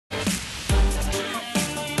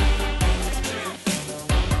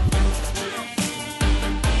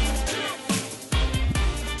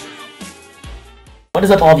What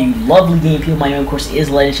is up, all of you lovely game people? My name, of course, is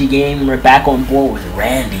LegendHDGaming. We're back on board with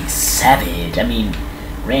Randy Savage. I mean,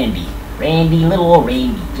 Randy, little old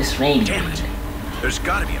Randy, just Randy. Damn it. There's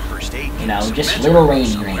gotta be a first aid. You know, just little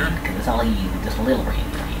Randy, because that's all he uses, just little Randy.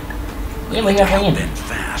 Yeah, we got Randy. Bend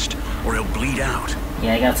fast, or he'll bleed out.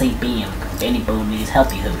 Yeah, I gotta say Ben, because Benny Bone needs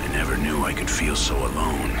healthy hood. I never knew I could feel so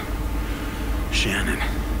alone. Shannon,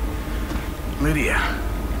 Lydia,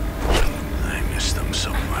 I miss them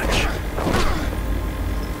so much.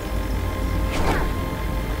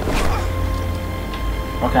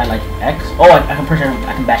 What kind, like X? Oh, I can push him.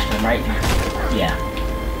 I can bash him, right? Yeah.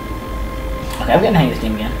 Okay, I'm getting the hang of this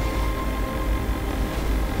game again.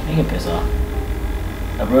 Make it piss off.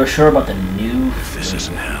 A brochure about the new. If this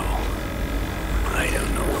isn't hell, I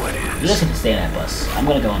don't know what is. You just get to stay in that bus. I'm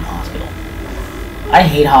gonna go in the hospital. I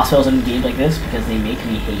hate hospitals in games like this because they make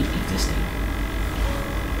me hate existing.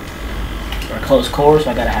 Or close quarters,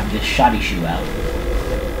 so I gotta have this shoddy shoe out.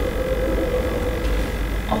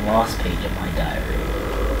 A lost page of my diary.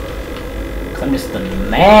 Cause I'm just the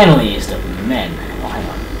manliest of men. Oh, hang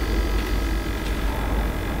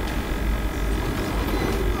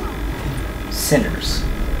on. Sinners.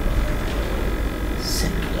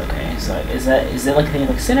 Sinners, okay. So is that like a thing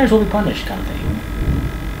like sinners will be punished kind of thing?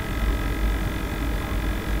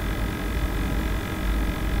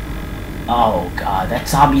 Oh god, that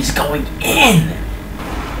zombie's going in!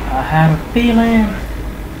 I had a feeling.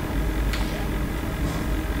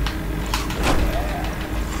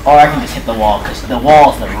 Or I can just hit the wall, because the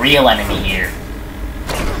wall is the real enemy here.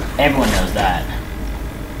 Everyone knows that.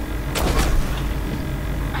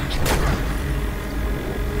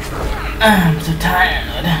 I'm so tired.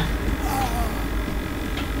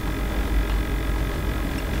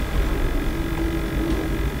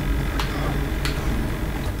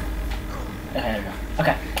 Okay, there we go.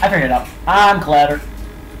 Okay, I figured it out. I'm clever.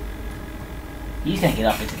 He's gonna get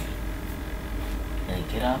up, isn't he? Gonna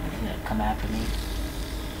get up, he's gonna come after me.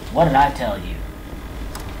 What did I tell you?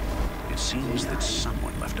 It seems that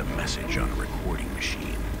someone left a message on a recording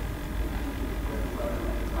machine.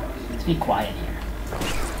 Let's be quiet here.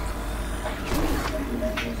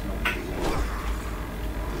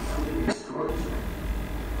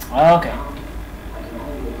 Okay.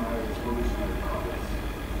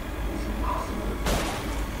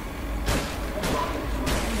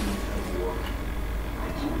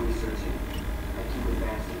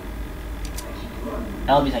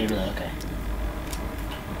 That'll be how you really okay.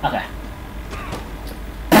 Okay.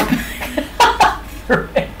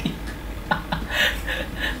 Ready.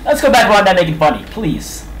 Let's go back around that making funny,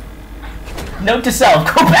 please. Note to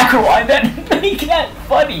self, go back around that and make that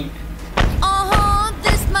funny.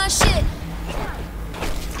 This my shit.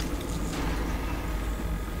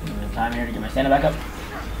 Time here to get my stand back up.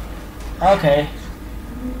 Okay.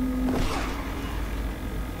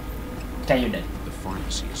 Okay, you're dead. The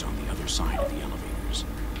pharmacy is on the other side of the elevators.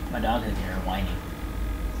 My dog is here whining.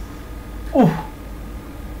 Ooh.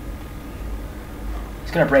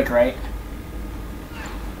 It's gonna break, right?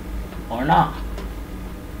 Or not.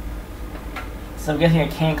 So I'm guessing I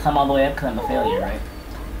can't climb all the way up because I'm a failure, right?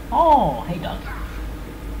 Oh, hey dog.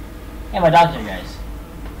 Yeah, my dog's here, guys.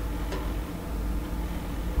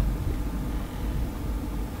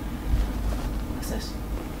 What's this?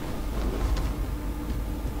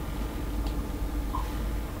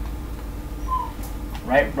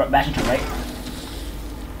 Right, back into right.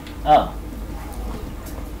 Oh.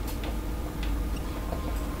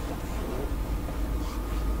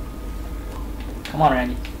 Come on,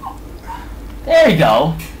 Randy. There you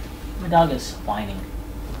go. My dog is whining.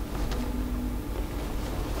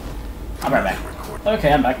 I'm right back.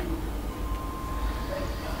 Okay, I'm back.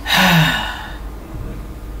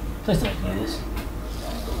 Please don't make me do this.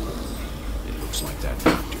 It looks like that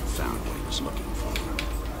doctor found what he was looking for.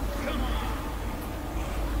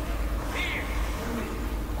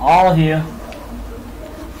 All of you.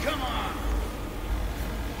 Come on.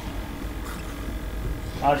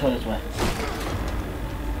 I'll just go this way.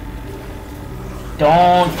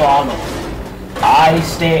 Don't follow. I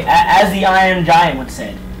stay, as the Iron Giant would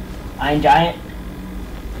say. Iron Giant?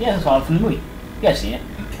 Yeah, that's all from the movie. You guys see it.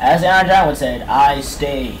 As the Iron Giant would said, I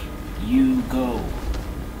stay, you go.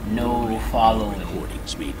 No following.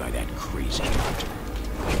 Recordings made by that crazy doctor.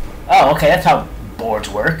 Oh, okay, that's how boards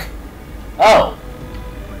work. Oh.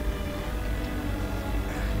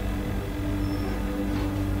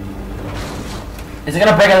 Is it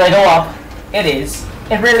gonna break as I go up? It is.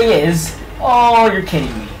 It really is. Oh, you're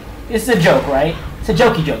kidding me. This is a joke, right? It's a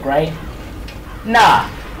jokey joke, right? Nah.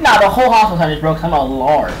 Nah, the whole hospital sign just broke. I'm a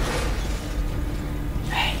lord.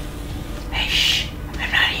 Hey. Hey, shh.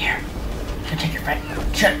 I'm not here. Check your friend.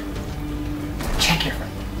 Check your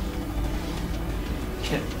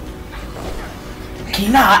Can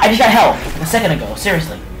you not? I just got help a second ago.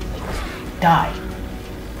 Seriously. Like, die.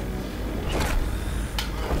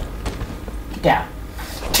 Get down.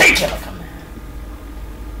 Take it! Come there.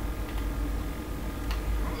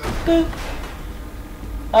 Boop.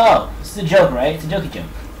 Oh, this is a joke, right? It's a jokey joke.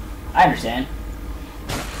 I understand.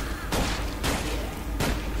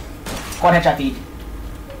 Squad headshot feed.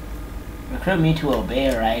 Recruit me to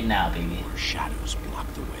obey right now, baby. More shadows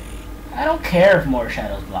block the way. I don't care if more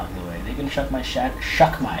shadows block the way. They can shuck my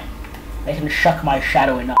They can shuck my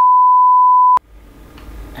shadow enough.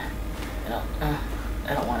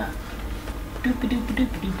 I don't wanna. Doop doop doop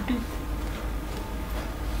doop doop.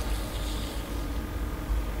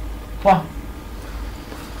 Come on.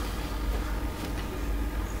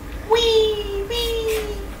 Wee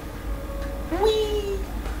wee wee.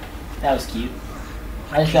 That was cute.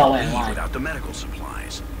 I just all went in line. Without the medical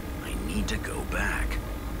supplies, I need to go back.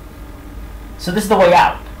 So this is the way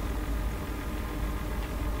out.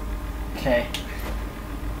 Okay.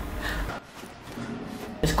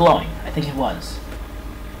 It's glowing. I think it was.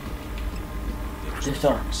 There's the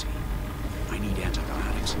pharmacy. I need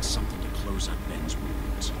antibiotics and something to close up Ben's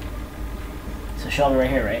wounds. So Shelby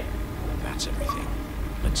right here, right? That's everything.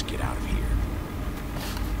 Let's get out of here.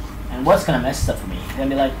 And what's gonna mess this up for me? It's gonna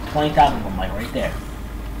be like 20,000 of them, like right there.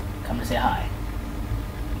 Come to say hi.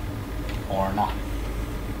 Or not.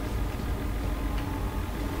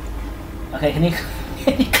 Okay, can you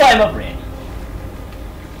climb up, Randy?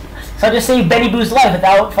 So I just saved Benny Boo's life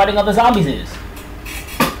without fighting all the zombie zoos.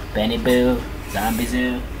 Benny Boo, Zombie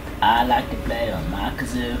Zoo. I like to play on my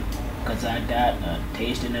kazoo, cause I got a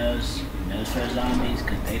tasty nose for zombies,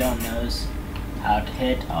 cause they don't knows how to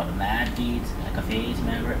hit all the mad feeds like a phase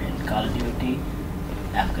member in Call of Duty.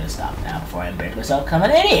 I'm gonna stop now before I embarrass myself because I'm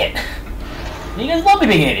an idiot. You guys love me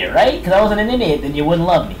being an idiot, right? Because I wasn't an idiot, then you wouldn't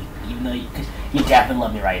love me. Even though you definitely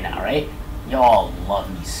love me right now, right? Y'all love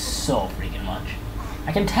me so freaking much.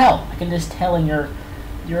 I can tell. I can just tell in your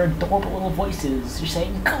adorable little voices. You're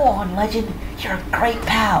saying, "Go on, Legend. You're a great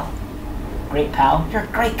pal." Great pal? You're a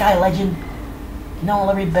great guy, Legend. No one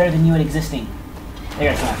will ever be better than you at existing.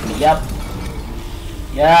 They're gonna come after me. Yup.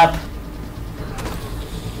 Yup.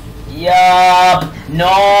 Yup.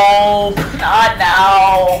 Nope. Not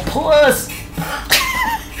now. Plus.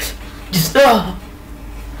 Just, oh,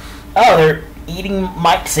 they're eating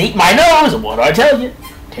my nose. What do I tell you?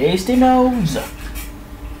 Tasty nose.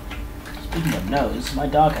 Speaking of nose, my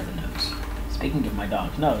dog has a nose. Speaking of my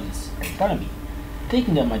dog's nose, it's right in front of me.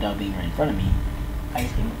 Speaking of my dog being right in front of me, I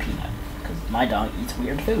just gave him a peanut. Because my dog eats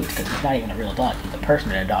weird foods, because he's not even a real dog. He's a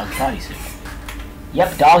person in a dog's bodysuit.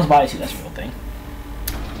 Yep, dog's bodysuit, that's a real thing.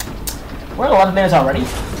 We're at 11 minutes already.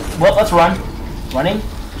 Well, let's run. Running.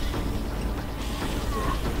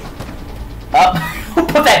 Up. Who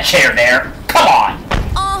put that chair there? Come on!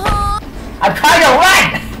 I'm trying to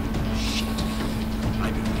run!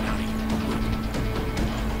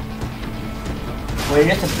 We're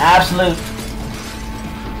just an absolute...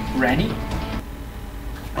 Randy?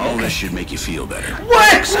 All this should make you feel better.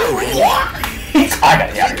 What? I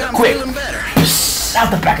gotta get out of here, quick! Psst,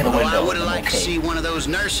 out the back of the window. I would have liked to see one of those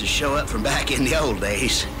nurses show up from back in the old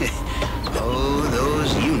days. Oh,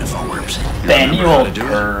 those uniforms. Ben, you old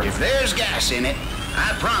perv. If there's gas in it,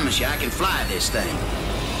 I promise you I can fly this thing.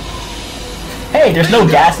 Hey, there's no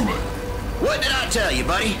gas in it. What did I tell you,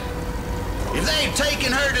 buddy? If they've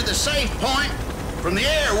taken her to the safe point, from the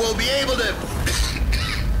air we'll be able to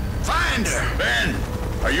find her. Ben,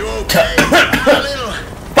 are you okay?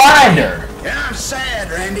 Find her! Yeah, I'm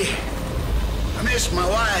sad, Randy. I miss my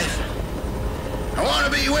wife. I want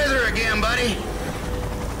to be with her again, buddy.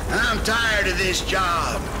 I'm tired of this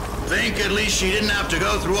job. Think at least she didn't have to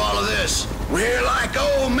go through all of this. We're like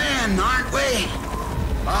old men, aren't we?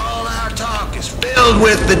 All our talk is filled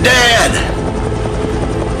with the dead.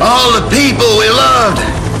 All the people we loved,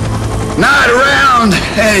 not around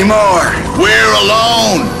anymore. We're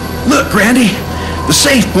alone. Look, Randy, the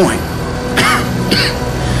safe point.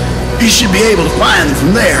 You should be able to find them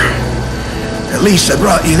from there. At least I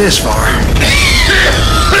brought you this far.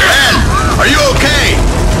 Ben, are you okay?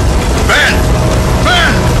 Ben!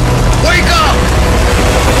 Ben! Wake up!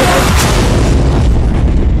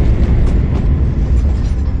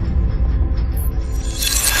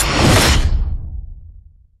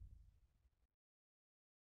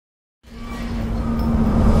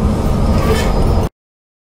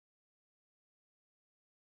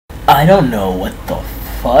 I don't know what the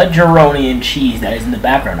fudgeroni and cheese that is in the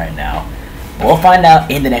background right now. We'll find out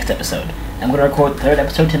in the next episode. I'm going to record the third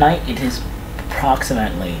episode tonight. It is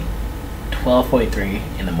approximately 12:43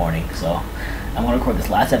 in the morning, so I'm going to record this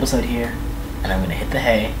last episode here, and I'm going to hit the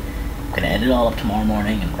hay. I'm going to edit it all up tomorrow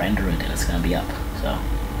morning and render it, and it's going to be up. So,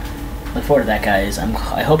 look forward to that, guys.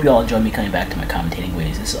 I hope you all enjoy me coming back to my commentating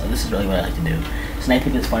ways. This is really what I like to do. Sniper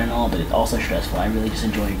is fun and all, but it's also stressful. I really just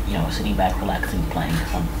enjoy, you know, sitting back, relaxing, playing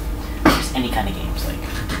just any kind of games. Like,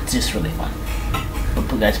 it's just really fun.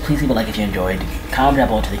 But guys, please leave a like if you enjoyed. Comment down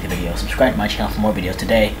below to like the video. Subscribe to my channel for more videos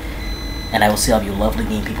today. And I will see all of you lovely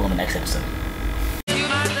game people in the next episode.